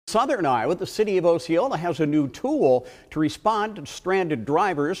Southern Iowa, the city of Osceola has a new tool to respond to stranded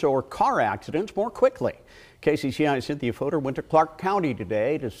drivers or car accidents more quickly. KCCI's Cynthia Fodor went to Clark County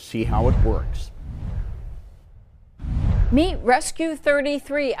today to see how it works. Meet Rescue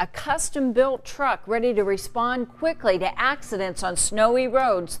 33, a custom-built truck ready to respond quickly to accidents on snowy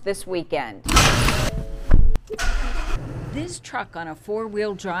roads this weekend. This truck on a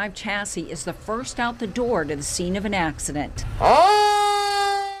four-wheel drive chassis is the first out the door to the scene of an accident.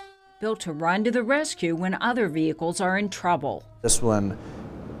 Built to run to the rescue when other vehicles are in trouble. This one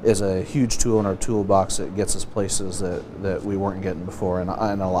is a huge tool in our toolbox that gets us places that we weren't getting before and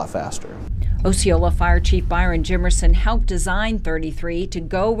a lot faster. Osceola Fire Chief Byron Jimerson helped design 33 to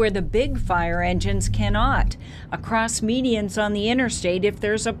go where the big fire engines cannot, across medians on the interstate if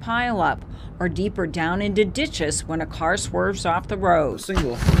there's a pileup, or deeper down into ditches when a car swerves off the road.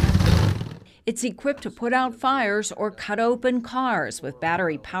 It's equipped to put out fires or cut open cars with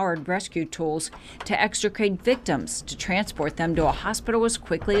battery-powered rescue tools to extricate victims to transport them to a hospital as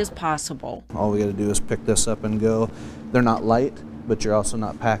quickly as possible. All we got to do is pick this up and go. They're not light, but you're also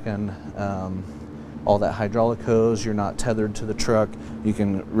not packing all that hydraulic hose. You're not tethered to the truck. You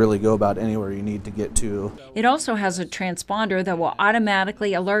can really go about anywhere you need to get to. It also has a transponder that will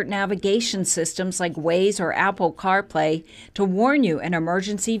automatically alert navigation systems like Waze or Apple CarPlay to warn you an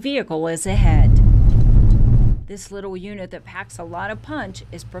emergency vehicle is ahead. This little unit that packs a lot of punch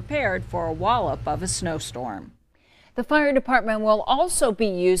is prepared for a wallop of a snowstorm. The fire department will also be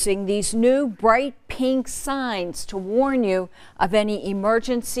using these new bright pink signs to warn you of any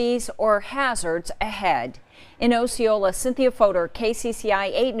emergencies or hazards ahead. In Osceola, Cynthia Fodor,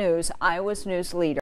 KCCI 8 News, Iowa's news leader.